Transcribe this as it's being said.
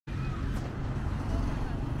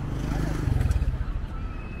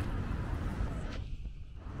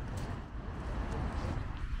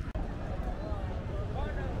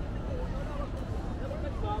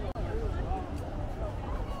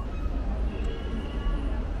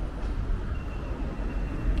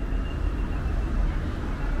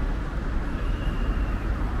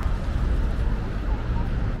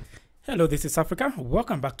Hello, this is Africa.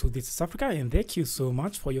 Welcome back to This is Africa, and thank you so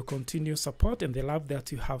much for your continued support and the love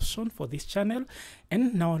that you have shown for this channel.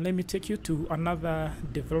 And now let me take you to another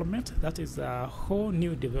development, that is a whole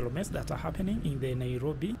new developments that are happening in the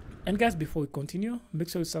Nairobi. And guys, before we continue, make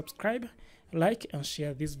sure you subscribe, like and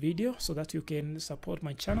share this video so that you can support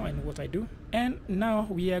my channel and what I do. And now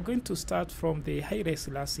we are going to start from the Haile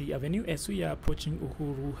Selassie Avenue as we are approaching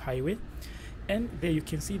Uhuru Highway. And there you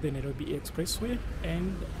can see the Nairobi Expressway,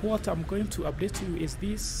 and what I'm going to update you is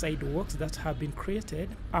these sidewalks that have been created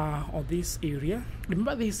on this area.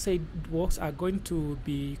 Remember, these sidewalks are going to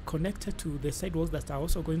be connected to the sidewalks that are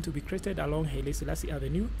also going to be created along Haile Selassie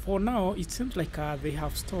Avenue. For now, it seems like they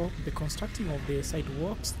have stopped the constructing of the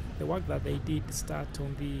sidewalks. The work that they did start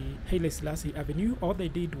on the Haile Selassie Avenue. All they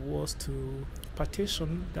did was to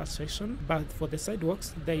partition that section, but for the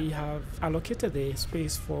sidewalks they have allocated the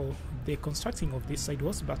space for the constructing of these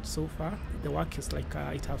sidewalks, but so far the work is like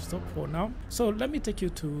it has stopped for now. So let me take you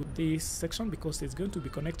to this section because it's going to be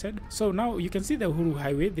connected. So now you can see the Uhuru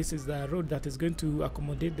Highway. This is the road that is going to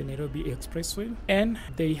accommodate the Nairobi Expressway, and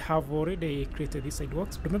they have already created these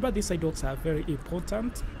sidewalks. Remember, these sidewalks are very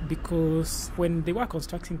important because when they were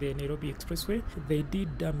constructing the Nairobi Expressway, they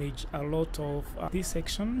did damage a lot of this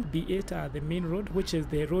section, be it the main road, which is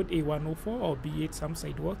the road A104, or be it some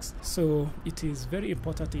sidewalks. So it is very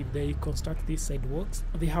important if they construct these sidewalks.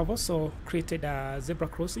 They have also created a zebra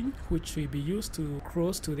crossing which will be used to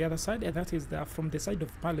cross to the other side, and that is from the side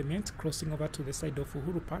of Parliament crossing over to the side of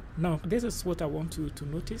Uhuru Park. Now this is what I want you to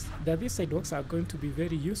notice, that these sidewalks are going to be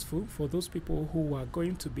very useful for those people who are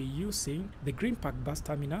going to be using the Green Park bus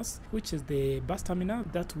terminus, which is the bus terminal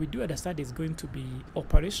that we do understand is going to be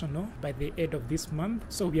operational by the end of this month.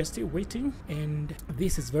 So we are still waiting, and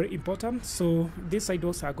this is very important. So these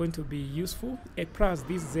sidewalks are going to be useful, plus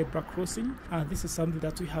this zebra crossing. This is something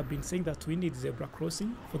that we have been saying, that we need zebra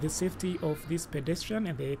crossing for the safety of these pedestrians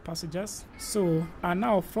and the passengers. So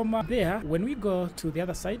now from there, when we go to the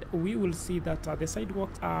other side, we will see that the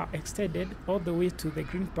sidewalks are extended all the way to the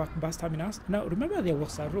Green Park bus terminus. Now remember, there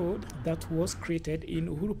was a road that was created in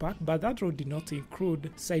Uhuru Park, but that road did not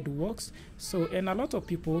include sidewalks. So, and a lot of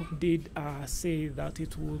people did say that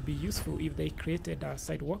it would be useful if they created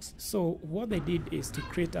sidewalks. So what they did is to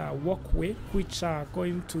create a walkway which are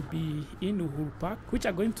going to be in Uhuru Park, which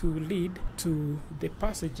are going to lead to the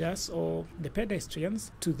passengers or the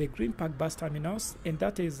pedestrians to the Green Park bus terminus, and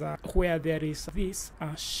that is where there is this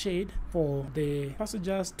shade for the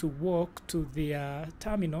passengers to walk to the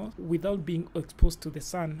terminal without being exposed to the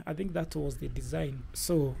sun. I think that was the design.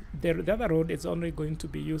 So the other road is only going to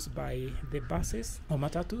be used by the buses or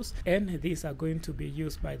matatus, and these are going to be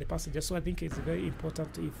used by the passengers. So I think it's very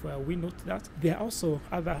important if we note that. There are also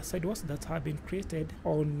other sidewalks that have been created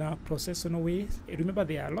on processional ways. Remember,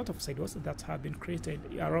 there are a lot of sidewalks that have been created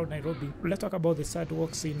around Nairobi. Let's talk about the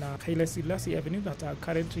sidewalks in Haile Selassie Avenue that are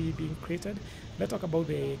currently being created. Let's talk about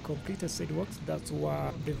the completed sidewalks that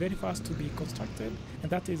were the very first to be constructed,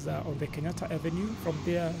 and that is on the Kenyatta Avenue. From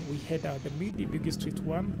there we head the Big Street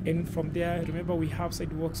one, and from there, remember, we have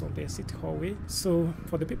sidewalks on the City Hallway. So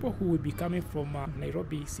for the people who will be coming from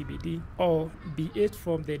Nairobi CBD, or be it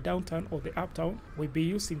from the downtown or the uptown, we'll be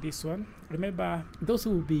using this one. Remember, those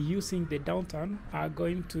who will be using the downtown are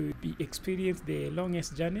going to be experience the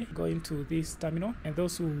longest journey going to this terminal, and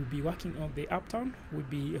those who will be working on the uptown will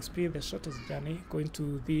be experience the shortest journey going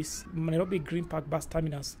to this Nairobi Green Park bus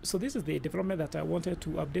terminus. So this is the development that I wanted to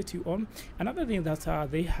update you on. Another thing that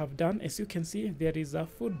they have done, as you can see, there is a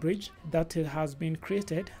footbridge that has been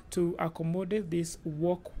created to accommodate this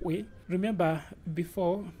walkway. Remember,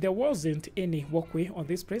 before there wasn't any walkway on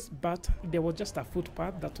this place, but there was just a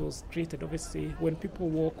footpath that was created. Obviously, when people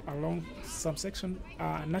walk along some section,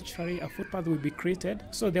 naturally a footpath will be created.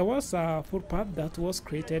 So there was a footpath that was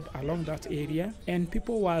created along that area, and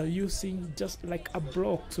people were using just like a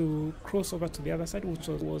block to cross over to the other side, which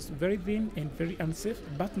was very thin and very unsafe.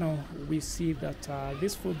 But now we see that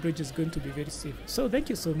this footbridge is going to be very safe. So thank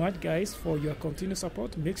you so much, guys, for your continued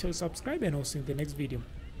support. Make sure you subscribe, and I'll see you in the next video.